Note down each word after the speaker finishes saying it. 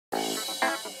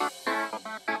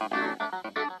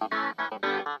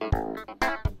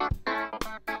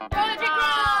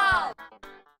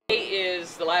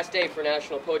last day for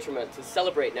National Poetry Month, to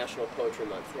celebrate National Poetry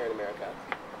Month here in America.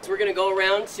 So we're going to go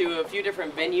around to a few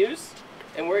different venues,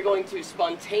 and we're going to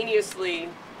spontaneously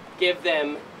give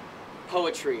them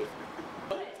poetry.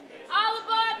 All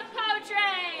aboard the Poe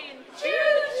Train! Choo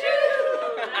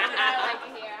choo! That's what I like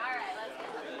to hear. All right,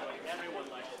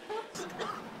 let's go.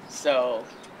 So,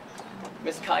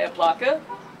 Miss Kaya Plaka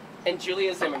and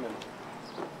Julia Zimmerman.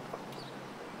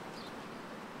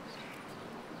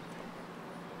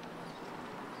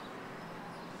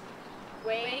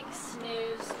 Wake,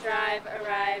 snooze, drive,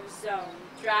 arrive, zone.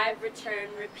 Drive, return,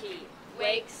 repeat.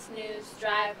 Wake, snooze,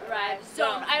 drive, arrive,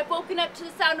 zone. I have woken up to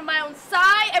the sound of my own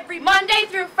sigh every Monday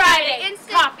through Friday.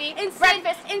 Instant coffee, instant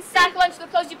breakfast, instant sack lunch, the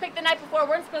clothes you picked the night before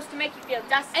weren't supposed to make you feel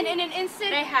dusty. And in an instant,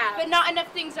 they have. But not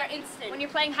enough things are instant. When you're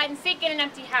playing hide and seek in an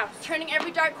empty house, turning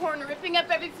every dark corner, ripping up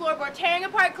every floorboard, tearing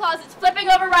apart closets, flipping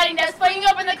over writing desks, flinging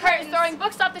open the curtains, throwing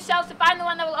books off the shelves to find the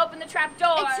one that will open the trap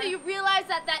door. Until you realize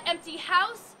that that empty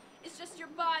house is just your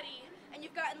body, and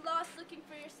you've gotten lost looking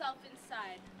for yourself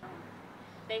inside.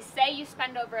 They say you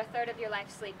spend over a third of your life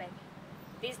sleeping.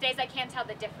 These days I can't tell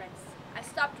the difference. I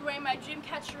stopped wearing my dream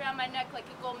catcher around my neck like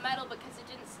a gold medal because it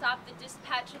didn't stop the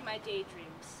dispatch of my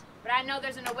daydreams. But I know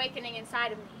there's an awakening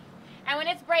inside of me. And when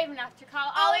it's brave enough to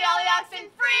call Ollie Ollie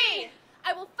Oxen free,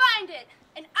 I will find it,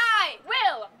 and I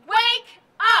will wake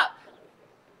up!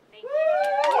 Thank you.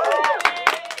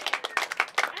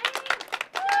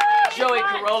 Joey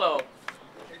Carollo.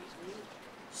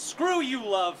 Screw you,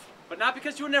 love. But not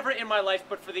because you were never in my life,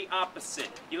 but for the opposite.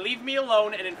 You leave me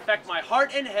alone and infect my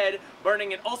heart and head,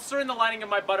 burning an ulcer in the lining of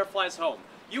my butterfly's home.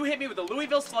 You hit me with a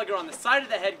Louisville slugger on the side of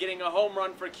the head, getting a home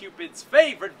run for Cupid's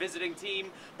favorite visiting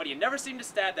team, but you never seem to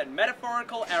stab that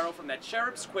metaphorical arrow from that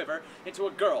cherub's quiver into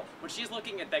a girl when she's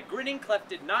looking at that grinning,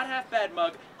 clefted, not half-bad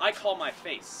mug I call my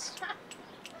face.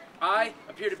 I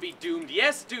appear to be doomed,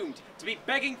 yes doomed, to be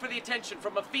begging for the attention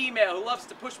from a female who loves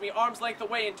to push me arm's length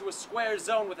away into a square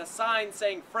zone with a sign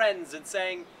saying friends and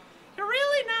saying, "You're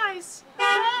really nice,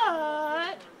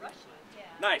 but..."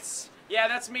 Nice. Yeah,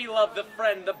 that's me, love, the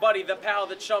friend, the buddy, the pal,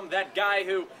 the chum, that guy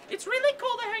who, it's really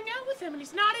cool to hang out with him and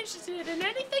he's not interested in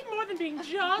anything more than being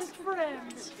just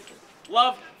friends.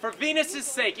 Love, for Venus's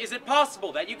sake, is it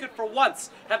possible that you could for once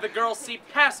have the girl see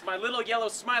past my little yellow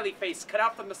smiley face cut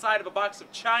out from the side of a box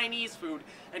of Chinese food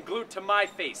and glued to my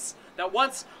face? That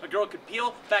once a girl could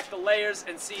peel back the layers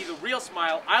and see the real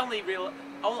smile I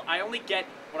only get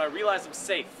when I realize I'm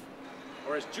safe.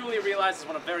 Or as Julia realizes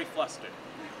when I'm very flustered.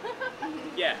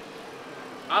 Yeah,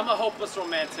 I'm a hopeless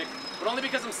romantic, but only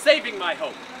because I'm saving my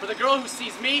hope for the girl who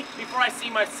sees me before I see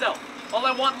myself. All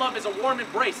I want, love, is a warm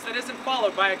embrace that isn't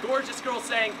followed by a gorgeous girl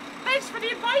saying, "Thanks for the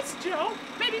advice, Joe.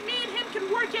 Maybe me and him can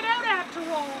work it out after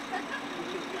all."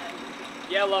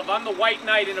 Yeah, love, I'm the white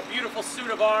knight in a beautiful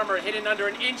suit of armor hidden under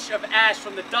an inch of ash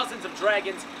from the dozens of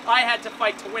dragons I had to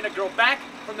fight to win a girl back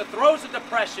from the throes of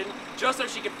depression just so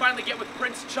she could finally get with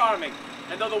Prince Charming.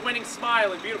 And though the winning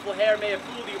smile and beautiful hair may have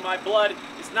fooled you, my blood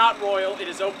is not royal, it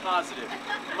is O-positive.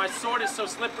 And my sword is so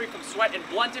slippery from sweat and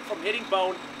blunted from hitting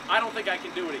bone, I don't think I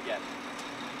can do it again.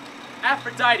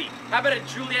 Aphrodite, how about a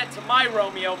Juliet to my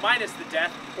Romeo minus the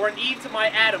death, or an Eve to my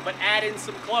Adam but add in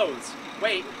some clothes?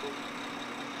 Wait,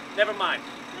 never mind.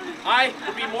 I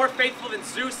would be more faithful than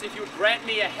Zeus if you would grant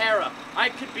me a Hera. I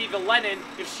could be the Lenin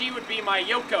if she would be my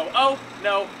Yoko. Oh,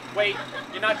 no, wait,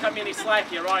 you're not cutting me any slack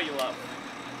here, are you, love?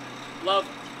 Love,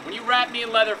 when you wrapped me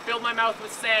in leather, filled my mouth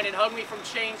with sand, and hung me from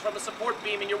chains from a support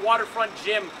beam in your waterfront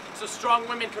gym so strong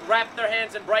women could wrap their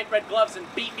hands in bright red gloves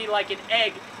and beat me like an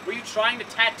egg, were you trying to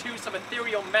tattoo some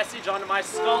ethereal message onto my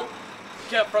skull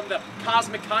from the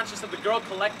cosmic conscious of the girl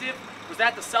collective? Was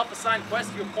that the self-assigned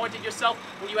quest you appointed yourself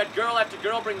when you had girl after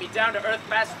girl bring me down to earth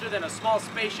faster than a small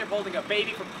spaceship holding a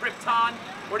baby from Krypton?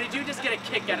 Or did you just get a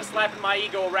kick out of slapping my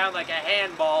ego around like a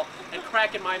handball and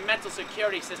cracking my mental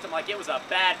security system like it was a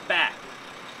bad bat?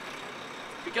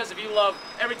 Because of you, love,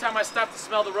 every time I stop to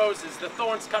smell the roses, the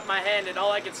thorns cut my hand and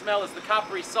all I can smell is the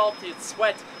coppery salted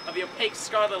sweat of the opaque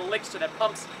scarlet elixir that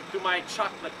pumps through my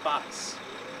chocolate box.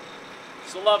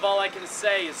 So love, all I can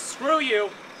say is screw you,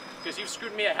 because you've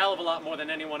screwed me a hell of a lot more than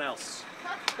anyone else.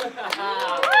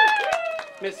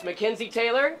 Miss Mackenzie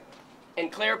Taylor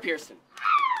and Claire Pearson.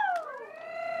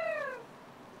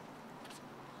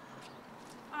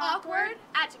 Awkward,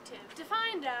 adjective,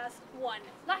 defined as 1.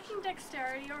 Lacking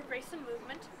dexterity or grace in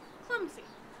movement, clumsy.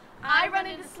 I run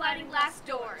into sliding glass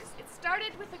doors. It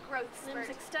started with a growth Limbs spurt.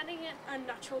 extending in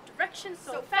unnatural directions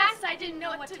So fast I didn't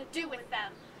know what to do with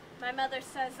them. My mother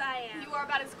says I am. You are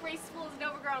about as graceful as an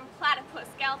overgrown platypus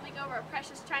galloping over a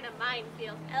precious China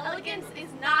minefield. Elegance is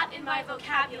not in my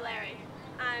vocabulary.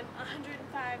 I'm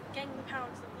 105 gangbang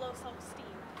pounds of low self-esteem.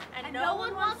 And no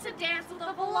one wants to dance with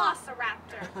a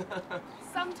velociraptor.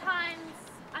 Sometimes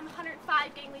I'm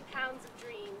 105 gangly pounds of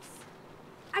dreams.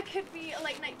 I could be a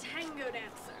late-night tango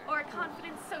dancer. Or a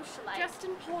confident socialite. Dressed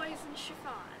in poise and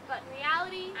chiffon. But in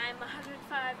reality, I'm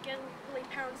 105 gangly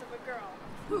pounds of a girl.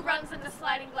 who runs into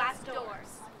sliding glass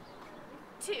doors.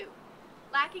 2.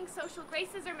 Lacking social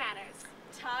graces or manners.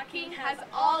 Talking Has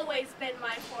always been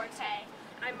my forte.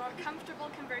 I'm more comfortable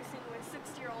conversing with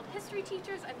 60-year-old history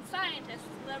teachers and scientists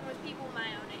than with people my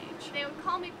own age. They would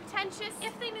call me pretentious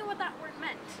If they knew what that word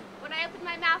meant. when I open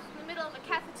my mouth in the middle of a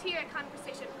cafeteria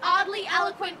conversation. Oddly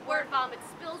eloquent word vomit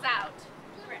spills out.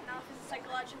 Written off as a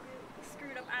psychologically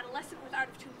screwed up adolescent with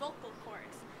out-of-tune vocal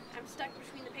cords. I'm stuck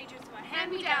between the pages of a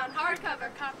hand-me-down hardcover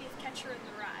copy of Catcher in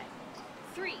the Rye.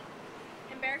 3.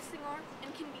 Embarrassing or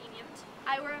inconvenient.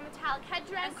 I wear a metallic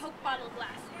headdress, And Coke bottle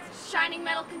glasses. shining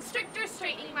metal constrictor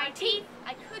straightening my teeth.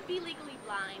 I could be legally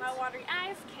blind. My watery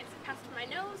eyes can't see past my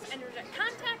nose and reject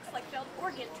contacts like failed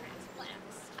organ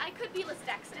transplants. I could be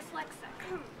dyslexic.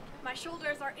 Dyslexic. My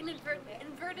shoulders are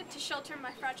inverted to shelter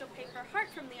my fragile paper heart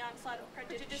from the onslaught of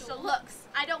prejudicial looks.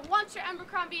 I don't want your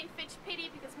Abercrombie and Fitch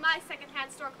pity because my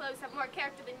secondhand store clothes have more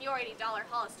character than your $80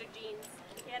 Hollister jeans.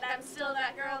 Yet I'm still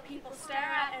that girl people stare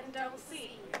at and don't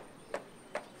see.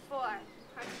 4. Hard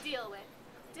to deal with.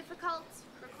 Difficult,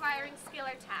 requiring skill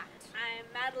or tact. I'm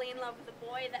madly in love with a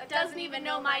boy that Doesn't even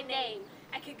know my name.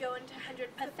 I could go into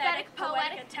 100 pathetic,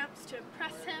 poetic poetic attempts to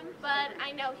impress him. But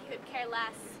I know he could care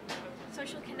less.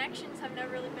 Social connections have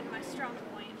never really been my strong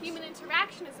point. Human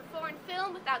interaction is a foreign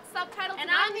film without subtitles, And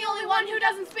I'm the only one who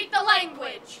doesn't speak the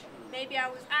language. Maybe I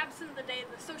was absent the day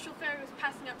the social fairy was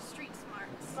passing out street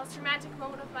smarts. The most romantic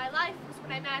moment of my life was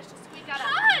when I managed to squeak out a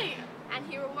Hi! and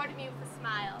he rewarded me with a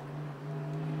smile.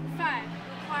 5.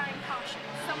 Requiring caution.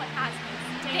 Somewhat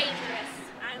hazardous, dangerous.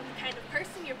 I'm the kind of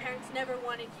person your parents never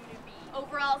wanted you to be.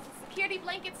 Overalls and security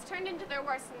blankets turned into their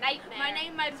worst nightmare. My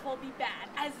name might as well be bad,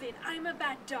 as in I'm a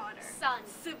bad daughter, Son,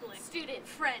 sibling, student,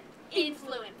 friend,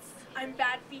 influence. I'm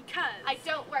bad because I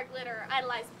don't wear glitter or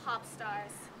idolize pop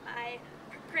stars. my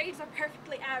grades are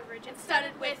perfectly average and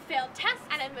studded with failed tests.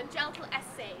 And evangelical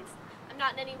essays. I'm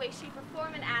not in any way, shape, or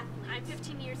form an athlete. I'm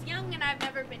 15 years young and I've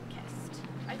never been kissed.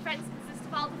 My friends consist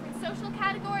of all different social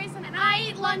categories, and I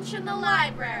eat lunch in the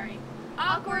library.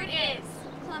 awkward is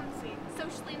Clumsy,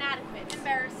 socially inadequate,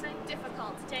 embarrassing,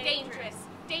 difficult, Dangerous.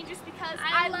 dangerous because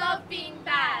I I love being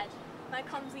bad. My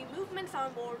clumsy movements are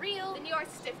more real Than your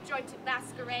stiff-jointed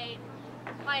masquerade.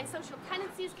 My unsocial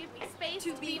tendencies give me space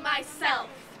to be myself.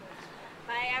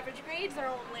 My average grades are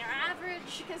only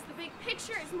average, because the big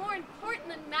picture is more important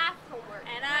than math homework.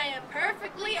 and I am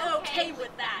perfectly okay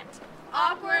with that.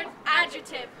 Awkward,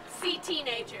 adjective, see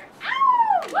teenager.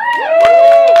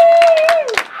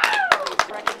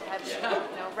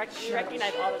 You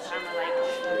recognize all the time, like,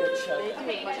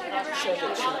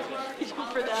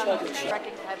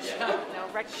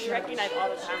 you recognize all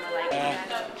the time, like,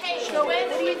 Hey, so what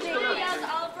do you think?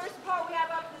 Our first part we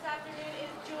have up this afternoon is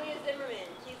Julia Zimmerman.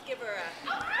 Please give her a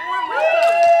warm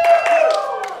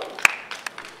welcome.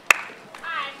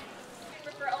 I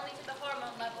refer only to the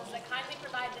hormone levels that kindly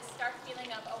provide this stark feeling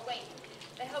of awake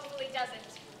that hopefully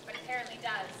doesn't, but apparently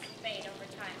does, fade over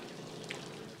time.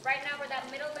 Right now we're that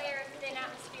middle layer of thin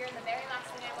atmosphere, and the very last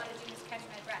thing I want to do is catch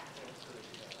my breath.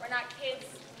 We're not kids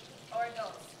or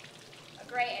adults. A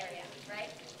gray area,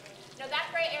 right? No, that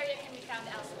gray area can be found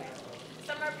elsewhere.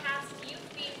 Somewhere past youth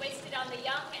being wasted on the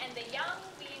young, and the young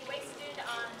being wasted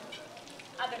on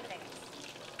other things.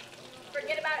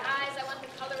 Forget about eyes, I want the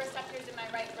color receptors in my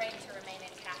right brain to remain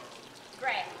intact.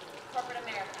 Gray, corporate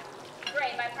America.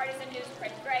 Gray, bipartisan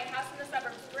newsprint. Gray, house in the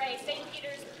suburbs. Gray, St.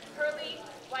 Peter's, pearly,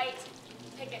 white,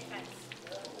 picket fence.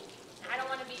 I don't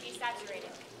want to be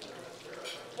desaturated.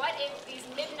 What if these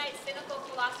midnight cynical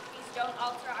philosophies don't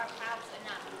alter our paths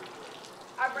enough?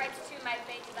 Our brides too might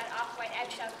fade to that off-white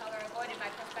eggshell color avoided by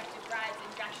prospective brides in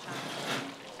dress shops.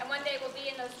 And one day we'll be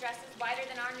in those dresses wider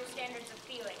than our new standards of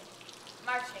feeling,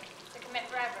 marching to commit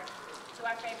forever to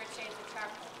our favorite shades of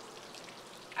charcoal.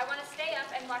 I want to stay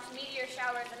up and watch meteor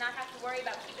showers and not have to worry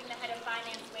about keeping the head of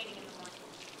finance waiting in the morning.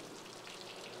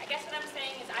 I guess what I'm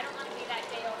saying is I don't want to be that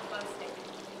day-old glow stick.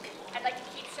 I'd like to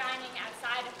keep shining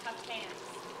outside of cupped hands.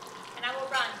 And I will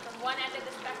run from one end of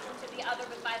the spectrum to the other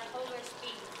with bipolar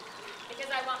speed. Because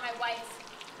I want my whites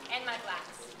and my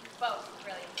blacks. Both,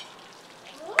 really.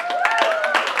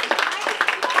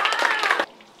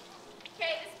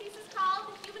 Okay, this piece is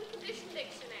called The Human Condition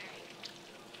Dictionary.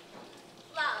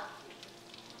 Love.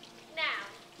 Noun.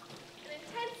 An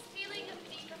intense feeling of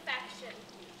deep affection.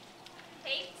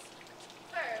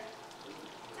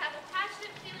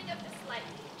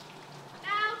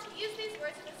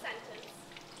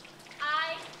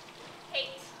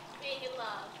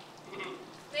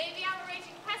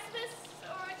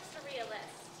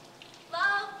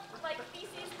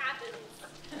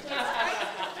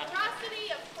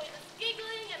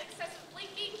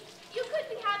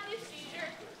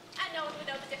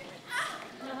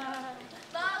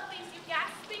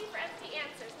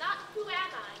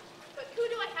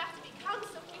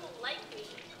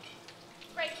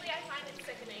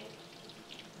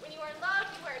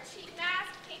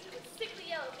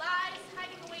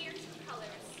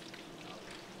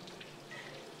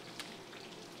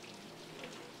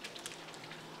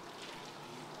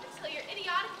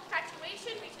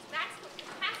 maximum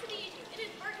capacity, you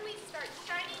inadvertently start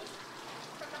shining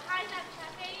from behind that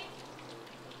cafe,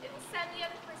 it will send the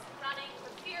other person running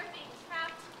for fear of being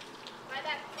trapped by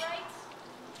that bright,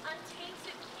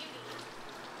 untainted beauty.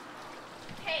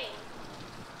 Pain.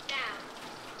 Now,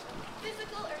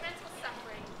 physical or mental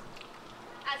suffering,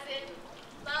 as in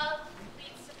love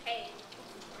leads to pain.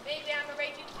 Maybe I'm a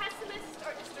raging pessimist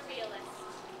or just a realist.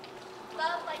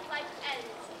 Love like life ends.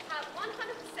 Have 100%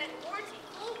 warranty,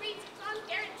 full return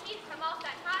guaranteed to come off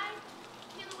that high,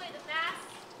 peel away the mask,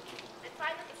 and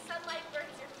find that the sunlight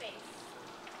burns your face.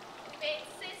 You may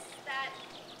insist that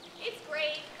it's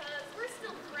great because we're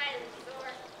still friends,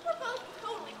 or we're both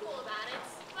totally cool about it,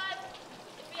 but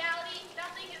in reality,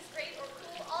 nothing is great or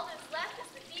cool. All that's left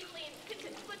is the deeply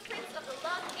imprinted footprints of the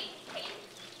love-hate pain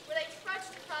where they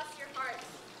trudged across your heart,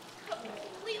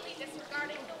 completely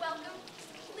disregarding the welcome.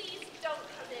 Please don't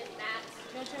come in, Matt.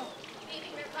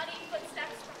 Leaving their muddy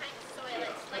footsteps behind the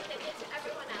toilet, like they did to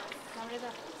everyone else.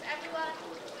 To everyone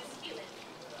who is human.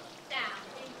 Now,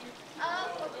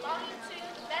 of or belonging to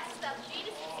the best of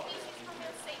genus and species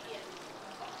Homo sapien.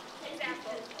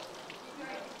 Example.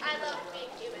 I love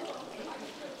being human.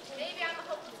 Maybe I'm a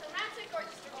hopeless romantic or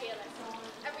just a realist.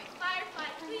 Every firefly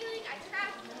feeling I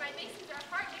trap in my messenger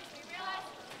heart makes me realize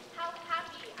how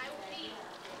happy I will be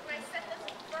when I set those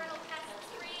infernal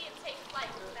pests free and take flight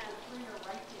with them.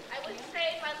 I wouldn't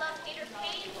trade my love-hater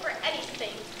pain for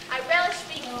anything. I relish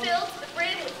being filled to the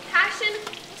brim with passion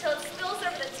until it spills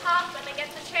over the top and I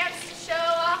get the chance to show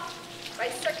off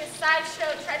my circus sideshow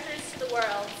treasures to the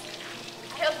world.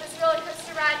 I hope this roller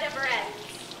coaster ride never ends.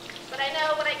 But I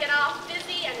know when I get off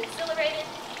busy and exhilarated,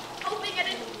 hoping I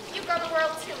didn't puke on the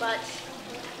world too much,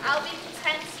 I'll be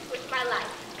content with my life.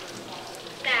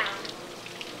 Now,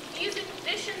 use a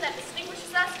condition that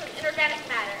distinguishes us from inorganic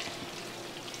matter.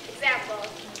 Example,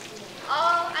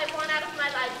 all I want out of my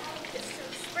life is to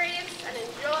experience and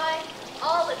enjoy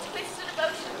all the twisted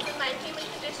emotions in my human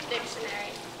condition dictionary.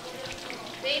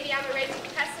 Maybe I'm a raging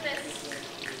pessimist,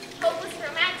 hopeless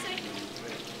romantic,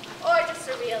 or just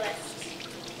a realist.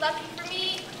 Lucky for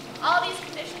me, all these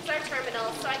conditions are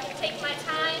terminal, so I can take my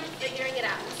time figuring it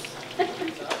out.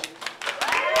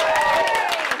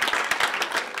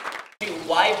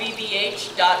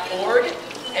 ybbh.org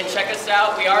and check us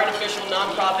out. We are an official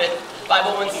nonprofit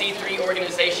 501c3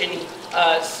 organization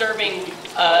serving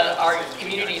our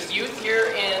community's youth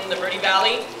here in the Verde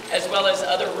Valley, as well as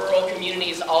other rural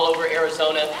communities all over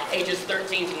Arizona, ages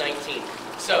 13 to 19.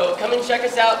 So come and check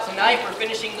us out tonight. We're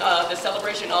finishing the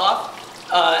celebration off,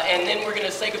 and then we're going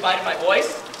to say goodbye to my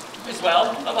voice as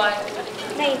well. Bye-bye.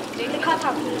 Hey, the cut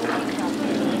off.